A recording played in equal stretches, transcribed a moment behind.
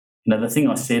The thing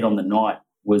I said on the night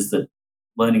was that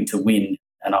learning to win,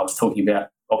 and I was talking about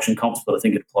auction comps, but I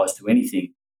think it applies to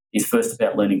anything, is first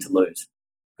about learning to lose.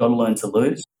 You've got to learn to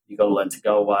lose. You've got to learn to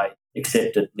go away,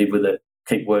 accept it, live with it,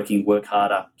 keep working, work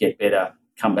harder, get better,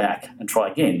 come back and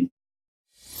try again.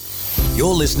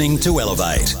 You're listening to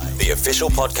Elevate, the official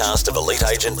podcast of Elite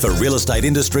Agent for real estate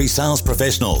industry sales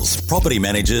professionals, property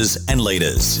managers and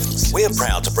leaders. We're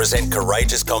proud to present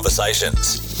Courageous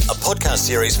Conversations, a podcast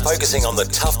series focusing on the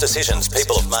tough decisions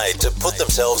people have made to put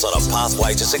themselves on a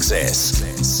pathway to success.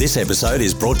 This episode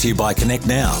is brought to you by Connect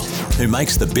Now, who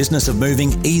makes the business of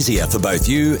moving easier for both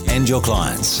you and your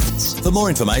clients. For more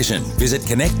information, visit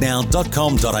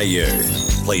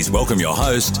connectnow.com.au. Please welcome your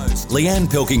host, Leanne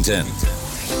Pilkington.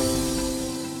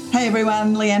 Hey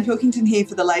everyone, Leanne Pilkington here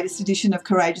for the latest edition of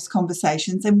Courageous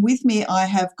Conversations. And with me, I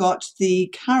have got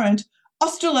the current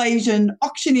Australasian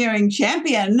auctioneering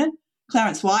champion,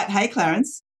 Clarence White. Hey,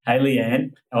 Clarence. Hey,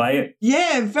 Leanne. How are you?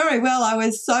 Yeah, very well. I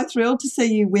was so thrilled to see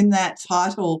you win that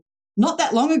title not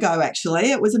that long ago,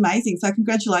 actually. It was amazing. So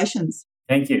congratulations.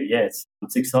 Thank you. Yes,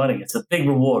 it's exciting. It's a big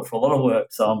reward for a lot of work,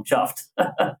 so I'm chuffed.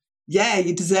 Yeah,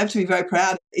 you deserve to be very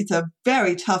proud. It's a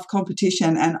very tough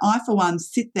competition. And I, for one,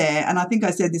 sit there, and I think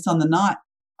I said this on the night,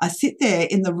 I sit there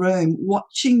in the room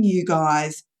watching you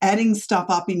guys adding stuff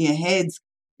up in your heads.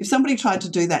 If somebody tried to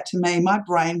do that to me, my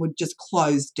brain would just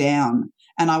close down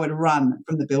and I would run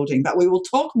from the building. But we will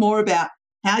talk more about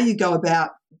how you go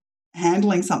about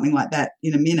handling something like that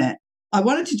in a minute. I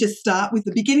wanted to just start with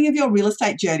the beginning of your real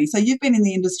estate journey. So you've been in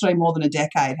the industry more than a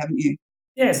decade, haven't you?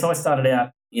 Yeah, so I started out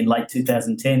in late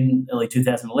 2010, early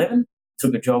 2011.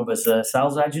 Took a job as a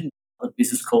sales agent at a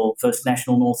business called First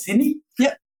National North Sydney.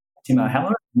 Yep. Tim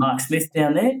O'Halloran, Mark Smith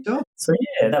down there. Sure. So,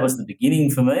 yeah, that was the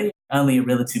beginning for me. Only a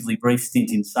relatively brief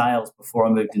stint in sales before I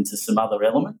moved into some other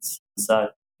elements. So,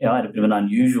 I had a bit of an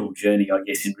unusual journey, I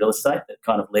guess, in real estate that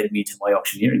kind of led me to my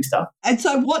auctioneering stuff. And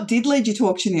so what did lead you to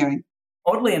auctioneering?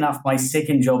 Oddly enough, my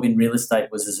second job in real estate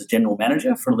was as a general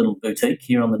manager for a little boutique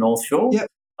here on the North Shore. Yep.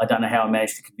 I don't know how I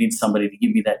managed to convince somebody to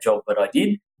give me that job, but I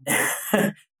did.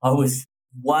 I was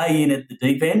way in at the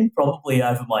deep end, probably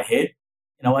over my head.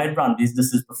 I had run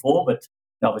businesses before, but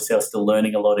obviously I was still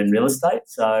learning a lot in real estate.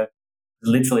 So it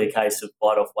was literally a case of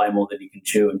bite off way more than you can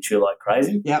chew and chew like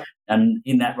crazy. Yep. And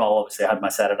in that role, obviously I had my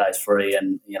Saturdays free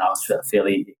and, I was a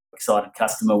fairly excited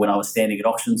customer when I was standing at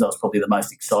auctions. I was probably the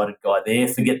most excited guy there.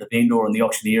 Forget the vendor and the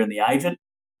auctioneer and the agent.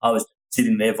 I was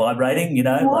sitting there vibrating,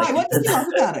 Why? What did you love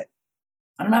about it?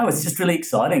 I don't know. It's just really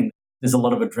exciting. There's a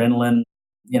lot of adrenaline.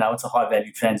 It's a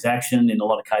high-value transaction. In a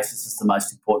lot of cases, it's the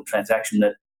most important transaction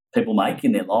that people make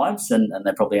in their lives, and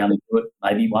they probably only do it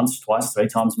maybe once, twice, three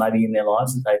times maybe in their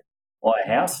lives that they buy a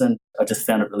house, and I just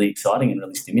found it really exciting and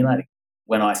really stimulating.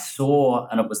 When I saw,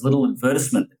 and it was a little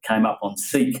advertisement that came up on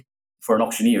Seek for an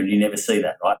auctioneer, and you never see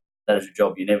that, right? That is a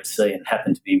job you never see, and it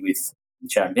happened to be with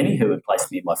Sharon Benny, who had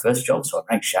placed me in my first job, so I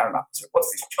rang Sharon up and said,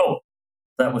 what's this job?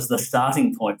 That was the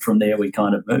starting point. From there, we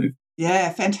kind of moved.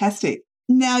 Yeah, fantastic.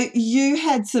 Now, you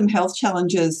had some health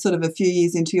challenges sort of a few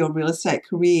years into your real estate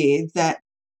career that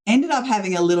ended up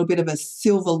having a little bit of a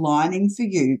silver lining for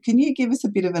you. Can you give us a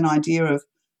bit of an idea of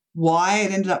why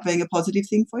it ended up being a positive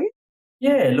thing for you?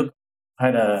 Yeah, look, I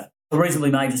had a reasonably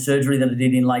major surgery that I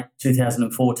did in late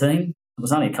 2014. It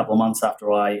was only a couple of months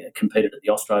after I competed at the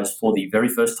Astros for the very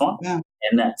first time. Yeah.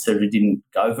 And that surgery didn't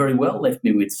go very well, left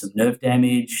me with some nerve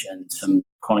damage and some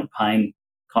chronic pain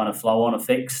kind of flow-on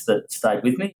effects that stayed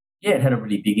with me. Yeah, it had a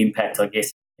really big impact, I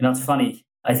guess. It's funny.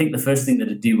 I think the first thing that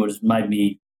it did was made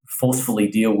me forcefully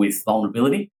deal with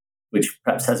vulnerability, which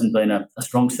perhaps hasn't been a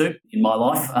strong suit in my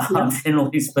life,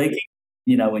 generally speaking.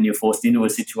 When you're forced into a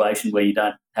situation where you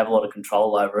don't have a lot of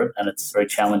control over it and it's very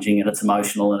challenging and it's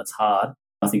emotional and it's hard,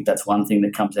 I think that's one thing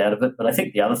that comes out of it. But I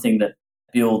think the other thing that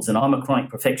builds, and I'm a chronic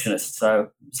perfectionist, so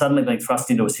suddenly being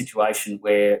thrust into a situation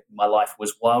where my life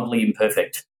was wildly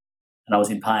imperfect and I was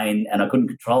in pain and I couldn't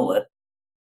control it.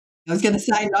 I was going to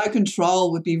say no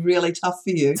control would be really tough for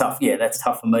you. Tough, yeah, that's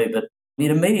tough for me. But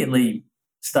it immediately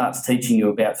starts teaching you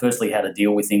about, firstly, how to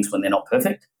deal with things when they're not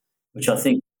perfect, which I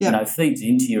think feeds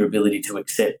into your ability to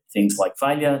accept things like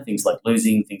failure, things like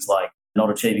losing, things like not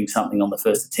achieving something on the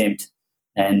first attempt.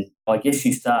 And I guess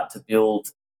you start to build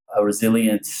a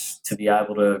resilience to be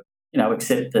able to,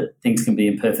 accept that things can be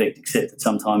imperfect, accept that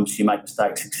sometimes you make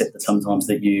mistakes, accept that sometimes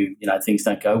that things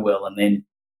don't go well, and then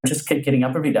just keep getting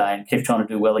up every day and keep trying to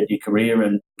do well in your career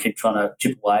and keep trying to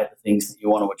chip away at the things that you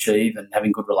want to achieve and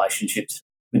having good relationships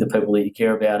with the people that you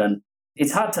care about. And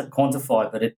it's hard to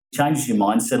quantify, but it changes your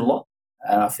mindset a lot.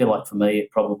 And I feel like for me,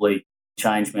 it probably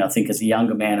changed me. I think as a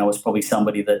younger man, I was probably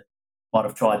somebody that might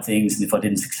have tried things, and if I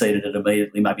didn't succeed at it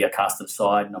immediately, maybe I cast it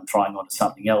aside and I'm trying on to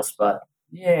something else. But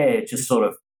it just sort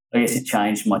of, I guess it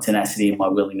changed my tenacity and my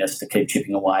willingness to keep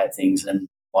chipping away at things and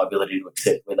my ability to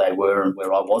accept where they were and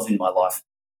where I was in my life,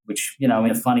 which, in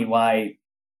a funny way,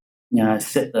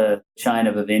 set the chain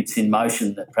of events in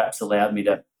motion that perhaps allowed me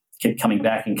to keep coming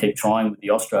back and keep trying with the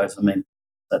Astros. I mean,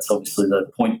 that's obviously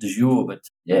the point du jour, but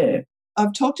yeah.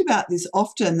 I've talked about this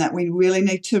often, that we really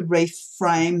need to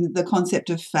reframe the concept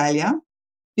of failure,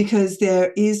 because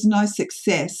there is no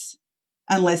success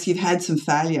unless you've had some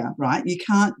failure, right? You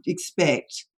can't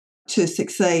expect to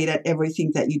succeed at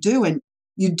everything that you do. And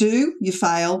you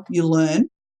fail, you learn,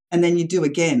 and then you do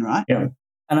again, right? Yeah.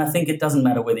 And I think it doesn't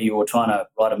matter whether you're trying to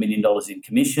write $1 million in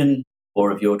commission,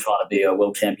 or if you're trying to be a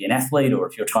world champion athlete, or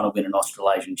if you're trying to win an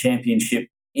Australasian championship,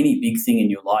 any big thing in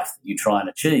your life that you try and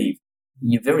achieve,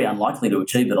 you're very unlikely to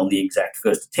achieve it on the exact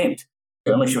first attempt,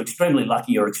 unless you're extremely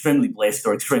lucky or extremely blessed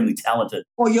or extremely talented.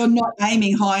 Or you're not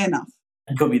aiming high enough.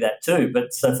 It could be that too.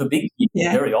 But so for big things,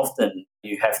 very often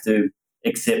you have to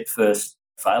accept first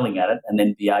failing at it and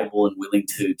then be able and willing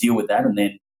to deal with that, and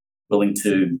then willing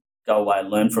to go away and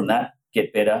learn from that,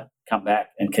 get better, come back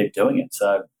and keep doing it.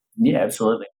 So, yeah,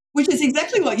 absolutely. Which is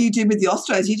exactly what you did with the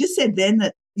Astros. You just said then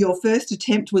that your first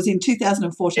attempt was in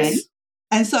 2014. Yes.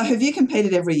 And so have you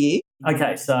competed every year?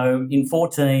 Okay, so in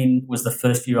 14 was the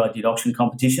first year I did auction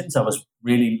competitions. I was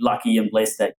really lucky and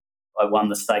blessed that I won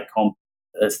the state comp,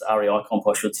 the REI comp,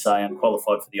 I should say, and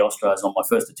qualified for the Astros on my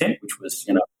first attempt, which was,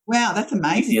 wow, that's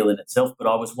amazing. A big deal in itself. But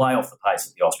I was way off the pace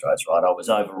of the Astros, right? I was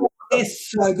overall. They're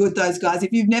so good, those guys.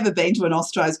 If you've never been to an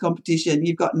Astros competition,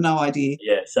 you've got no idea.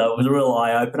 Yeah, so it was a real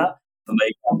eye-opener for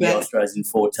me on the Astros in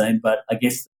 14. But I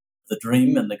guess the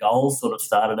dream and the goals sort of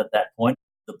started at that point.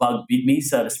 The bug bit me,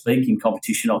 so to speak, in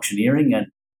competition auctioneering, and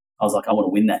I was like, I want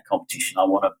to win that competition. I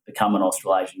want to become an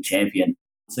Australasian champion.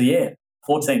 So,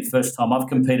 14th first time. I've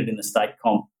competed in the state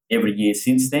comp every year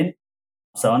since then.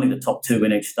 So only the top two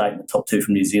in each state and the top two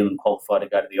from New Zealand qualified to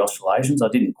go to the Australasians. I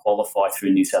didn't qualify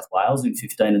through New South Wales in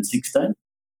 15 and 16.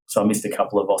 So I missed a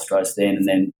couple of Astros then, and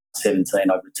then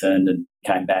 17 I returned and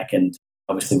came back and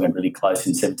obviously went really close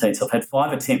in 17. So I've had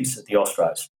 5 attempts at the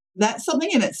Astros. That's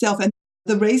something in itself. And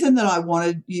the reason that I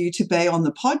wanted you to be on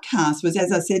the podcast was,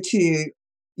 as I said to you,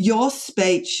 your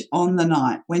speech on the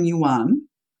night when you won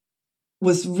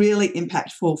was really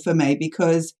impactful for me,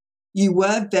 because you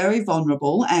were very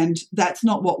vulnerable, and that's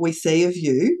not what we see of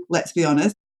you, let's be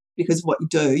honest, because what you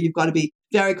do, you've got to be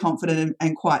very confident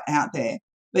and quite out there.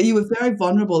 But you were very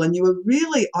vulnerable, and you were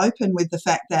really open with the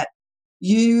fact that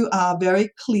you are very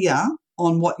clear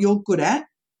on what you're good at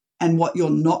and what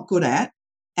you're not good at,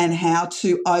 and how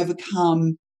to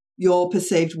overcome your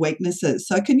perceived weaknesses.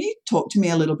 So can you talk to me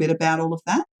a little bit about all of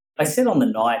that? I said on the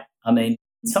night,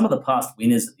 some of the past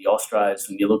winners at the Astros,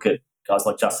 when you look at guys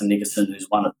like Justin Nickerson, who's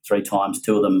won it 3 times,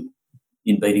 2 of them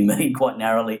in beating me quite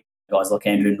narrowly, guys like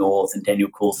Andrew North and Daniel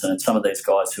Coulson, and some of these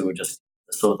guys who are just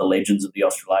sort of the legends of the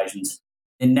Australasians,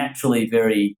 they're naturally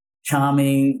very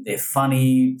charming, they're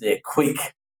funny, they're quick,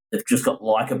 they've just got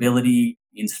likeability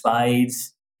in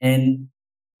spades, and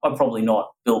I'm probably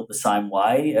not built the same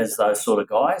way as those sort of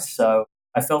guys. So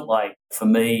I felt like, for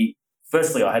me,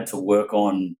 firstly, I had to work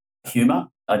on humour.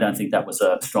 I don't think that was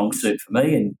a strong suit for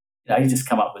me. And, you just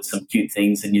come up with some cute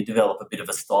things and you develop a bit of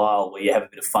a style where you have a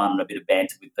bit of fun and a bit of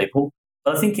banter with people.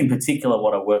 But I think in particular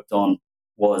what I worked on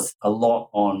was a lot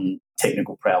on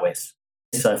technical prowess.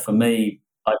 So for me,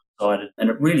 I decided, and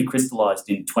it really crystallised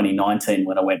in 2019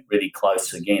 when I went really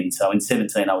close again. So in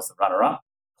 17, I was the runner-up,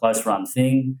 close run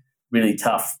thing. Really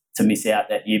tough to miss out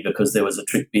that year because there was a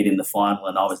trick bid in the final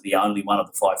and I was the only one of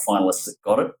the 5 finalists that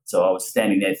got it. So I was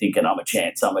standing there thinking, I'm a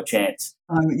chance.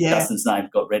 Justin's name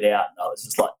got read out and I was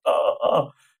just like,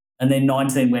 oh. And then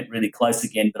 19 went really close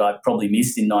again, but I probably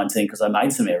missed in 19 because I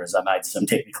made some errors. I made some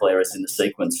technical errors in the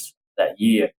sequence that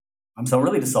year. So I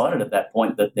really decided at that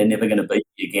point that they're never going to beat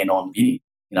me again on bidding.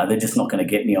 They're just not going to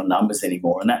get me on numbers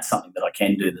anymore. And that's something that I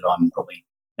can do, that I'm probably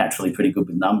naturally pretty good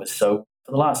with numbers. So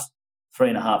for the last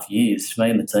 3.5 years, me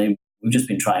and the team, we've just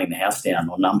been training the house down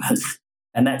on numbers.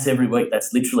 And that's every week.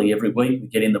 That's literally every week. We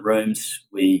get in the rooms,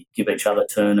 we give each other a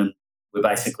turn, and we're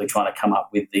basically trying to come up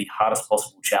with the hardest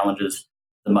possible challenges,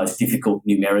 the most difficult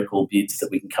numerical bids that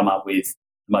we can come up with,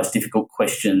 the most difficult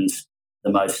questions,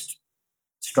 the most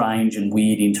strange and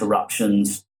weird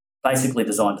interruptions, basically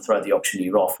designed to throw the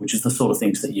auctioneer off, which is the sort of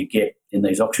things that you get in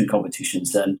these auction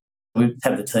competitions. And we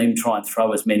have the team try and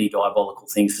throw as many diabolical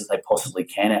things as they possibly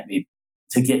can at me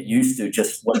to get used to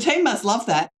just what... The team must love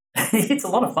that. It's a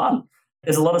lot of fun.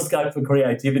 There's a lot of scope for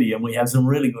creativity and we have some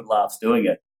really good laughs doing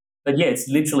it. But, yeah, it's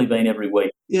literally been every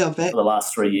week for the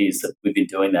last 3 years that we've been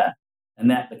doing that.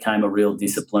 And that became a real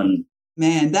discipline.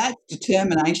 Man, that's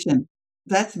determination.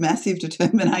 That's massive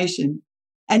determination.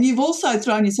 And you've also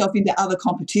thrown yourself into other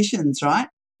competitions, right?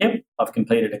 Yep. I've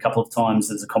competed a couple of times.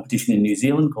 There's a competition in New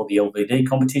Zealand called the LVD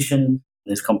competition.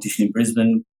 There's a competition in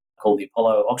Brisbane called the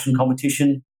Apollo Auction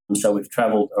competition. And so we've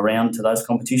travelled around to those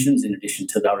competitions in addition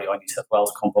to the REI New South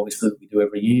Wales comp, obviously, that we do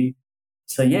every year.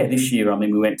 So, yeah, this year,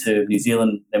 we went to New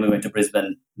Zealand, then we went to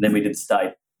Brisbane, then we did the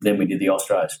state, then we did the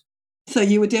Ostros. So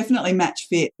you were definitely match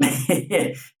fit. Yeah,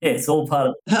 it's all part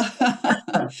of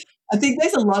I think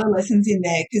there's a lot of lessons in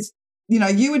there because,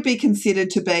 you would be considered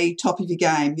to be top of your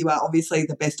game. You are obviously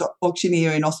the best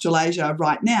auctioneer in Australasia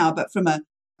right now, but from a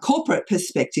corporate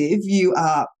perspective, you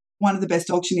are one of the best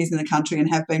auctioneers in the country and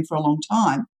have been for a long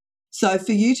time. So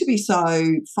for you to be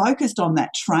so focused on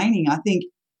that training, I think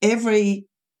every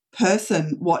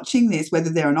person watching this, whether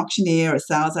they're an auctioneer, a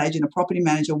sales agent, a property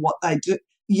manager, what they do,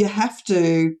 you have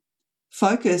to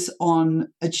focus on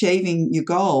achieving your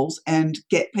goals and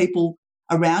get people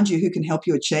around you who can help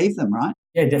you achieve them, right?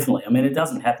 Yeah, definitely. It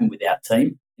doesn't happen without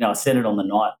team. I said it on the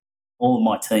night. All of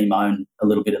my team own a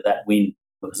little bit of that win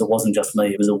because it wasn't just me.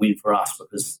 It was a win for us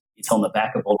because it's on the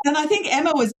back of all. And I think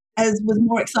Emma was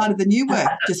more excited than you were,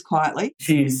 just quietly.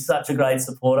 She's such a great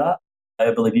supporter.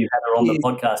 I believe you had her on the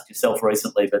podcast yourself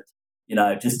recently, but,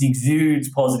 just exudes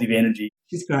positive energy.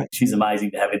 She's great. She's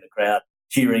amazing to have in the crowd,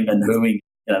 cheering and hooing.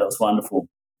 That was wonderful.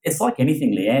 It's like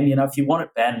anything, Leanne. If you want it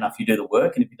bad enough, you do the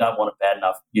work. And if you don't want it bad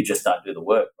enough, you just don't do the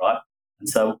work, right? And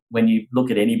so when you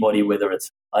look at anybody, whether it's,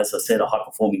 as I said, a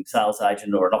high-performing sales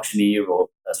agent or an auctioneer or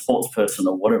a sports person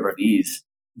or whatever it is,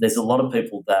 there's a lot of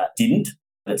people that didn't,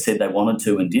 that said they wanted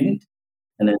to and didn't.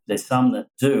 And then there's some that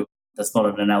do. That's not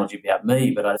an analogy about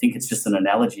me, but I think it's just an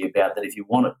analogy about that if you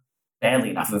want it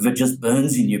badly enough, if it just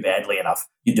burns in you badly enough,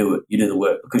 you do it. You do the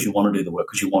work because you want to do the work,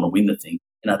 because you want to win the thing.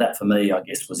 That for me, I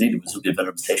guess, was it. It was a bit of an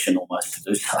obsession almost to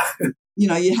do so.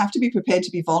 You have to be prepared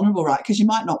to be vulnerable, right? Because you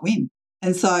might not win.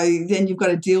 And so then you've got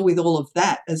to deal with all of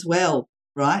that as well,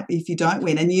 right? If you don't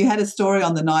win. And you had a story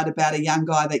on the night about a young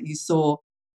guy that you saw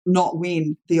not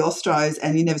win the Ostros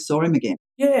and you never saw him again.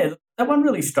 Yeah, that one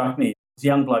really struck me. It was a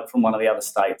young bloke from one of the other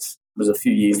states. It was a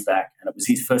few years back and it was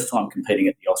his first time competing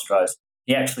at the Ostros.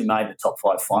 He actually made the top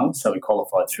 5 finals, so he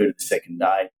qualified through to the second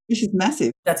day. Which is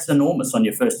massive. That's enormous on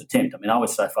your first attempt. I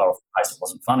was so far off the pace it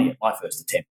wasn't funny at my first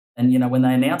attempt. And, when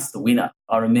they announced the winner,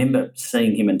 I remember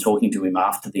seeing him and talking to him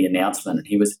after the announcement, and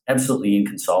he was absolutely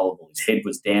inconsolable. His head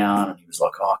was down, and he was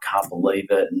like, I can't believe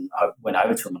it. And I went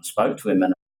over to him and spoke to him,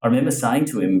 and I remember saying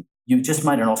to him, you've just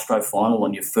made an Ostro final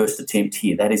on your first attempt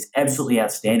here. That is absolutely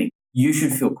outstanding. You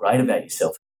should feel great about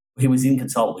yourself. He was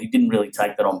inconsolable. He didn't really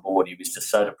take that on board. He was just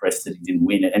so depressed that he didn't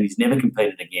win it, and he's never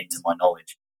competed again, to my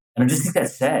knowledge. And I just think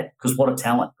that's sad because what a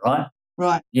talent, right?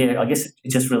 Right. Yeah, I guess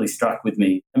it just really struck with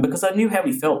me. And because I knew how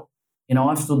he felt.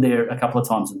 I've stood there a couple of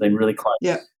times and been really close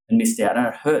and missed out. And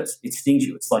it hurts. It stings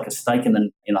you. It's like a stake in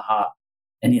the heart.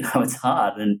 And, it's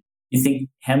hard. And you think,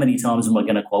 how many times am I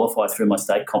going to qualify through my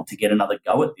state comp to get another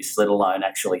go at this, let alone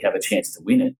actually have a chance to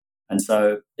win it? And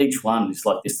so each one is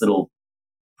like this little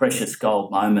precious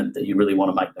gold moment that you really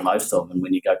want to make the most of. And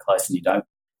when you go close and you don't.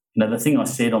 The thing I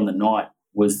said on the night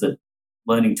was that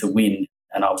learning to win,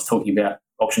 and I was talking about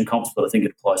auction comps, but I think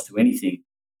it applies to anything,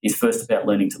 is first about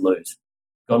learning to lose.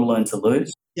 Got to learn to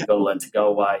lose. You've got to learn to go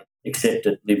away, accept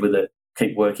it, live with it,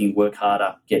 keep working, work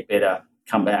harder, get better,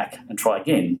 come back and try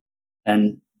again.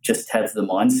 And just have the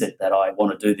mindset that I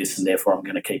want to do this and therefore I'm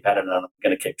going to keep at it and I'm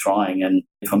going to keep trying. And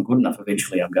if I'm good enough,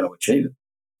 eventually I'm going to achieve it.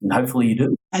 And hopefully you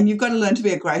do. And you've got to learn to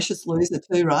be a gracious loser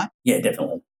too, right? Yeah,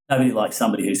 definitely. Nobody likes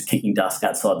somebody who's kicking dust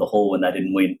outside the hall when they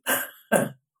didn't win.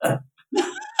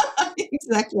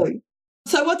 Exactly.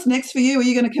 So what's next for you? Are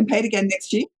you going to compete again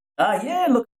next year? Yeah,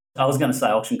 look, I was going to say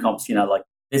auction comps,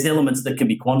 there's elements that can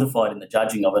be quantified in the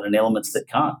judging of it and elements that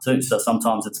can't too. So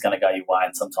sometimes it's going to go your way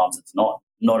and sometimes it's not.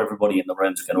 Not everybody in the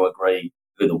room is going to agree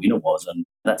who the winner was, and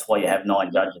that's why you have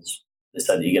 9 judges,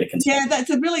 so that you get a consensus. Yeah,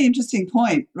 that's a really interesting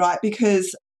point, right?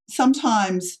 Because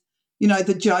sometimes,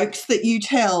 the jokes that you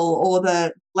tell or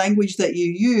the language that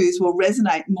you use will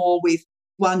resonate more with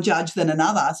one judge than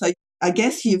another. So I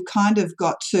guess you've kind of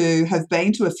got to have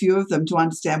been to a few of them to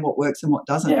understand what works and what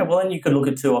doesn't. Yeah, well, and you could look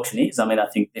at 2 auctioneers. I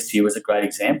think this year was a great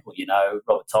example.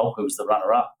 Robert Tolk, who was the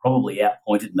runner-up, probably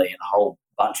outpointed me in a whole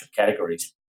bunch of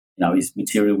categories. His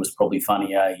material was probably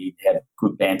funnier. He had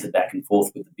good banter back and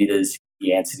forth with the bidders.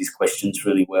 He answered his questions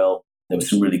really well. There were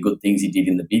some really good things he did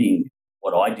in the bidding.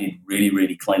 What I did really,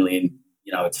 really cleanly and,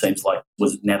 it seems like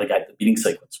was navigate the bidding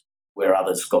sequence where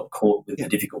others got caught with the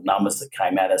difficult numbers that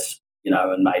came at us,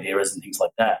 and made errors and things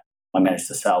like that. I managed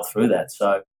to sail through that.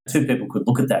 So 2 people could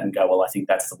look at that and go, well, I think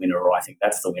that's the winner or I think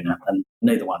that's the winner. And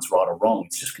neither one's right or wrong.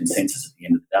 It's just consensus at the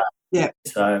end of the day. Yeah.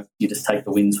 So you just take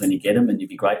the wins when you get them and you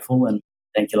be grateful and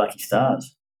thank your lucky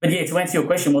stars. But yeah, to answer your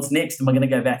question, what's next? Am I going to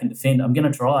go back and defend? I'm going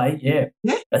to try, yeah.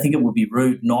 I think it would be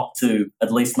rude not to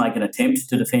at least make an attempt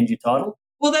to defend your title.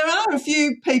 Well, there are a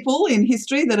few people in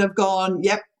history that have gone,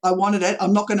 yep, I wanted it.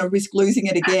 I'm not going to risk losing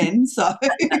it again. So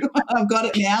I've got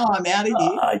it now. I'm out of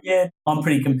here. Yeah, I'm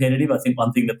pretty competitive. I think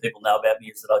one thing that people know about me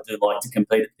is that I do like to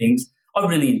compete at things. I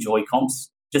really enjoy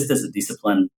comps just as a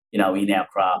discipline, in our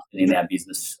craft and in our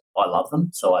business. I love them.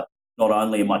 So not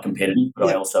only am I competitive, but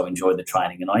I also enjoy the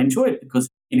training. And I enjoy it because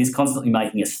it is constantly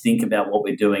making us think about what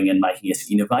we're doing and making us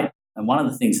innovate. And one of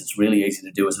the things that's really easy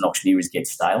to do as an auctioneer is get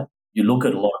stale. You look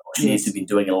at a lot of auctioneers who've been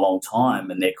doing it a long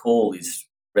time and their call is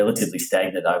relatively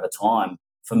stagnant over time.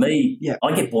 For me,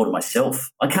 I get bored of myself.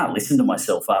 I can't listen to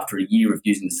myself after a year of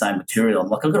using the same material. I'm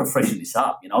like, I've got to freshen this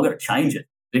up. I've got to change it.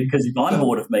 Because if I'm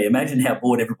bored of me, imagine how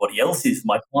bored everybody else is,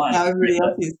 my client. Everybody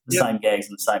else is. The same gags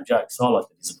and the same jokes. So I like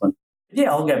the discipline. But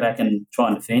yeah, I'll go back and try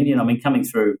and defend you. Coming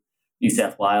through New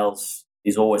South Wales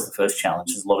is always the first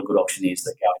challenge. There's a lot of good auctioneers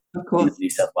that go into the New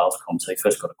South Wales comp, so you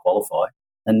first got to qualify.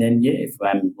 And then, if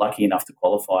I'm lucky enough to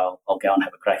qualify, I'll go and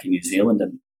have a crack in New Zealand.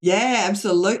 Yeah,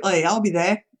 absolutely. I'll be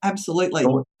there. Absolutely.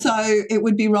 Sure. So it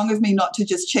would be wrong of me not to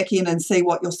just check in and see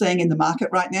what you're seeing in the market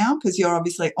right now because you're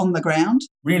obviously on the ground.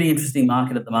 Really interesting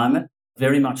market at the moment.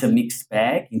 Very much a mixed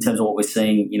bag in terms of what we're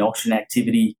seeing in auction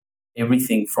activity.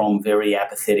 Everything from very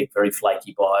apathetic, very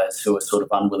flaky buyers who are sort of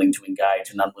unwilling to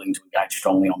engage and unwilling to engage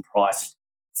strongly on price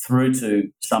through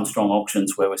to some strong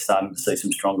auctions where we're starting to see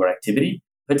some stronger activity.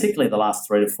 Particularly the last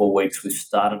 3 to 4 weeks, we've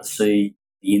started to see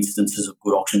the instances of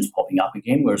good auctions popping up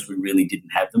again, whereas we really didn't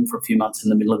have them for a few months in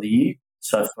the middle of the year.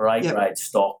 So for A-grade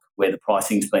stock, where the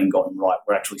pricing's been gotten right,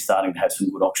 we're actually starting to have some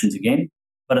good auctions again.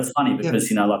 But it's funny because,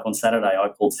 like on Saturday, I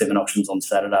called 7 auctions on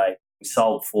Saturday. We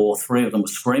sold 4. 3 of them were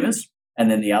screamers,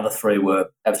 and then the other 3 were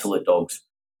absolute dogs.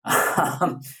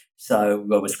 So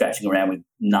we were scratching around with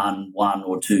none, 1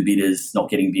 or 2 bidders,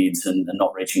 not getting bids and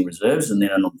not reaching reserves. And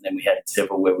then we had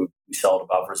several where we sold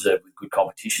above reserve with good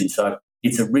competition. So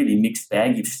it's a really mixed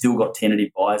bag. You've still got tentative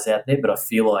buyers out there, but I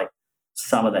feel like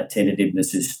some of that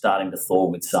tentativeness is starting to thaw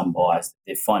with some buyers.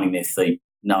 They're finding their feet,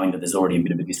 knowing that there's already a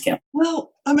bit of a discount.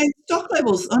 Well, stock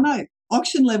levels, I know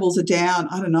auction levels are down,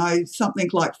 something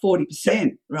like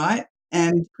 40%, right?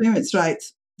 And clearance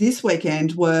rates this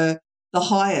weekend were the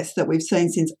highest that we've seen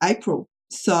since April.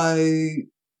 So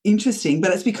interesting.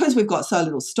 But it's because we've got so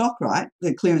little stock, right?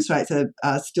 The clearance rates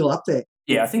are still up there.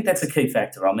 Yeah, I think that's a key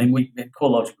factor.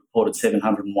 CoreLogic reported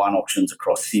 701 auctions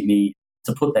across Sydney.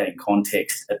 To put that in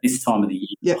context, at this time of the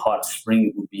year, the height of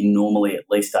spring, it would be normally at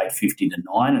least 850 to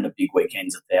 9 and a big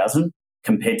weekend's 1,000.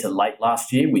 Compared to late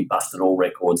last year, we busted all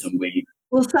records and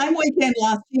Well, same weekend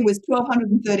last year was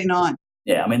 1,239.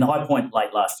 Yeah, the high point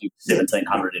late last year was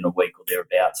 1,700 in a week or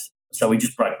thereabouts. So we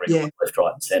just broke records left,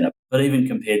 right and centre. But even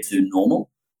compared to normal,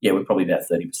 we're probably about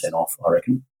 30% off, I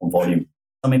reckon, on volume.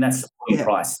 That's supporting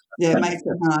price. Yeah, it makes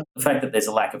it hard. The fact that there's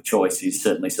a lack of choice is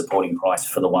certainly supporting price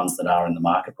for the ones that are in the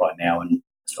market right now, and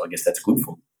so I guess that's good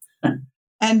for them.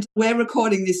 And we're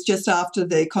recording this just after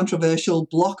the controversial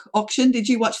block auction. Did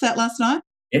you watch that last night?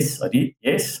 Yes, I did,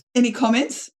 yes. Any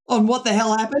comments on what the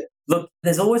hell happened? Look,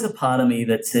 there's always a part of me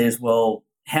that says, well,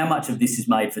 how much of this is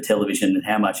made for television and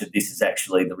how much of this is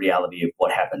actually the reality of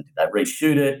what happened? Did they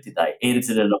reshoot it? Did they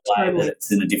edit it in a way that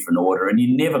it's in a different order? And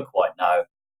you never quite know.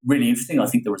 Really interesting. I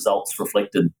think the results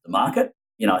reflected the market.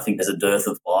 I think there's a dearth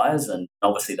of buyers, and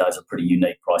obviously those are pretty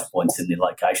unique price points in the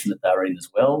location that they were in as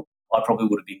well. I probably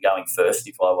would have been going first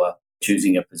if I were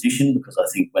choosing a position because I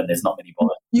think when there's not many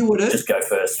buyers, you would have just go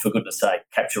first. For goodness sake,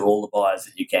 capture all the buyers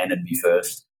that you can and be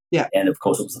first. Yeah. And of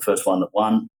course, it was the first one that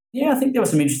won. Yeah, I think there were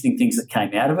some interesting things that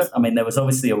came out of it. There was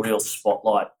obviously a real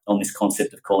spotlight on this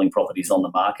concept of calling properties on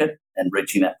the market and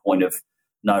reaching that point of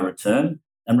no return.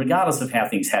 And regardless of how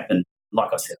things happen,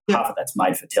 like I said, half of that's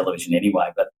made for television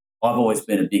anyway. But I've always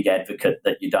been a big advocate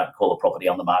that you don't call a property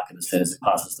on the market as soon as it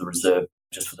passes the reserve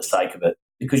just for the sake of it,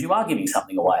 because you are giving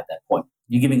something away at that point.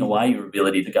 You're giving away your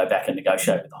ability to go back and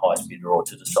negotiate with the highest bidder or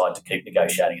to decide to keep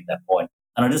negotiating at that point.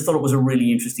 And I just thought it was a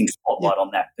really interesting spotlight on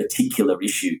that particular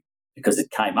issue because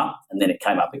it came up and then it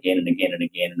came up again and again and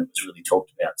again and it was really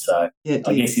talked about. So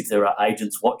I guess if there are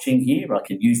agents watching here, I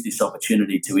can use this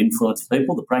opportunity to influence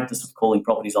people. The practice of calling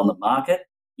properties on the market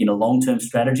in a long-term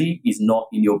strategy is not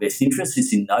in your best interest.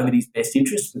 It's in nobody's best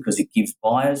interest because it gives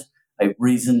buyers a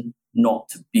reason not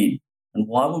to bid. And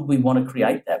why would we want to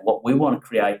create that? What we want to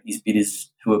create is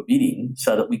bidders who are bidding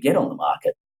so that we get on the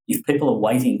market. If people are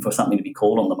waiting for something to be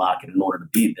called on the market in order to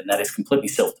bid, then that is completely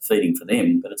self-defeating for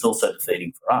them, but it's also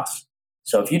defeating for us.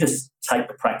 So if you just take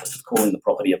the practice of calling the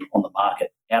property on the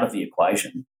market out of the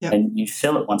equation and you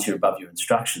sell it once you're above your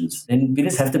instructions, then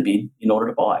bidders have to bid in order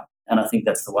to buy. And I think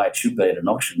that's the way it should be at an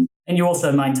auction. And you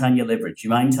also maintain your leverage. You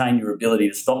maintain your ability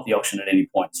to stop the auction at any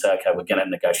point and say, okay, we're going to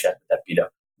negotiate with that bidder.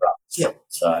 Right. Yep.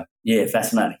 So, yeah,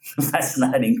 fascinating.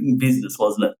 Fascinating business,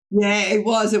 wasn't it? Yeah, it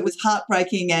was. It was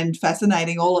heartbreaking and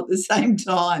fascinating all at the same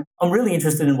time. I'm really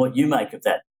interested in what you make of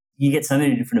that. You get so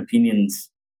many different opinions,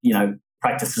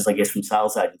 practices, I guess, from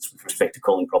sales agents with respect to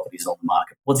calling properties on the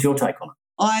market. What's your take on it?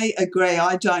 I agree.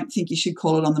 I don't think you should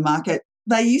call it on the market.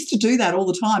 They used to do that all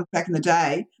the time back in the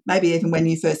day, maybe even when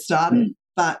you first started,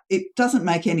 but it doesn't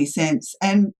make any sense.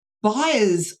 And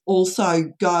buyers also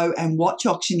go and watch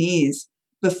auctioneers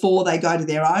before they go to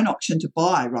their own auction to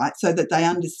buy, right? So that they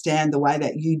understand the way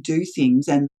that you do things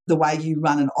and the way you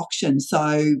run an auction.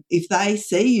 So if they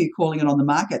see you calling it on the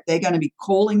market, they're going to be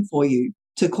calling for you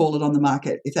to call it on the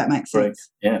market, if that makes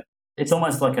sense. Yeah. It's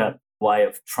almost like a way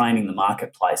of training the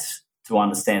marketplace to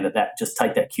understand that just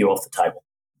take that queue off the table.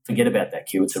 Forget about that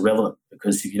queue. It's irrelevant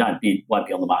because if you don't bid, it won't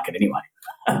be on the market anyway.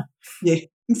 Yeah,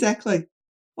 exactly.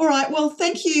 All right. Well,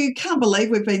 thank you. Can't believe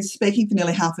we've been speaking for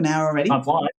nearly half an hour already. Time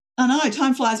flies. I know.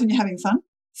 Time flies when you're having fun.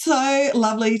 So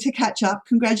lovely to catch up.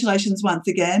 Congratulations once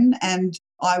again. And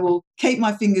I will keep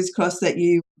my fingers crossed that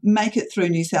you make it through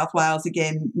New South Wales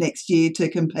again next year to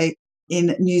compete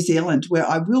in New Zealand, where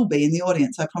I will be in the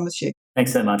audience, I promise you.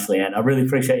 Thanks so much, Leanne. I really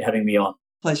appreciate you having me on.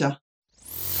 Pleasure.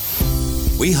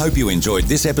 We hope you enjoyed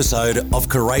this episode of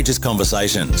Courageous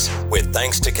Conversations with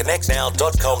thanks to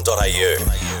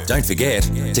connectnow.com.au. Don't forget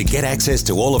to get access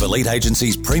to all of Elite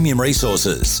Agency's premium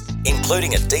resources,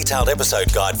 including a detailed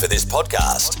episode guide for this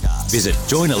podcast. Visit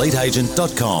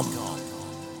joineliteagent.com.